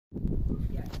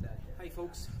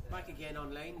folks, back again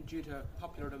online due to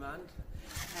popular demand.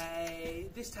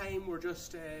 This time we're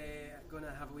just going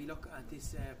to have a wee look at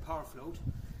this power float.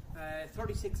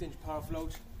 36 inch power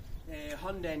float,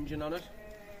 Honda engine on it.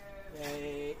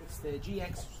 It's the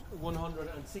GX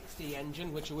 160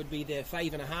 engine, which would be the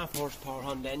 5.5 horsepower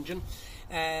Honda engine.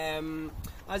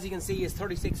 As you can see, it's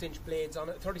 36 inch blades on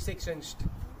it, 36 inch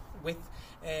width.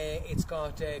 It's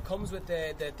got comes with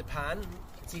the pan. You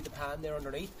can see the pan there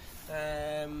underneath.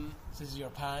 This is your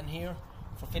pan here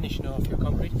for finishing off your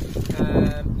concrete.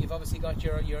 You've obviously got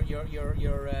your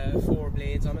 4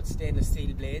 blades on it, stainless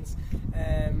steel blades.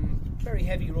 Very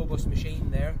heavy, robust machine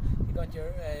there. You got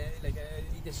your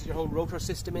this is your whole rotor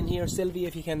system in here, Sylvie.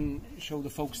 If you can show the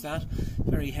folks that,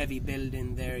 very heavy build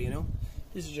in there. You know,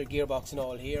 this is your gearbox and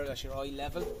all here. That's your oil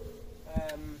level.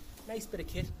 Nice bit of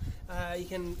kit. You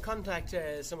can contact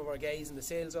some of our guys in the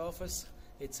sales office.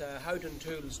 It's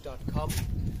howdentools.com,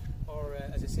 or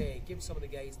as I say, give some of the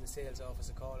guys in the sales office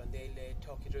a call and they'll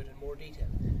talk you through it in more detail.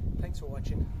 Thanks for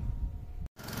watching.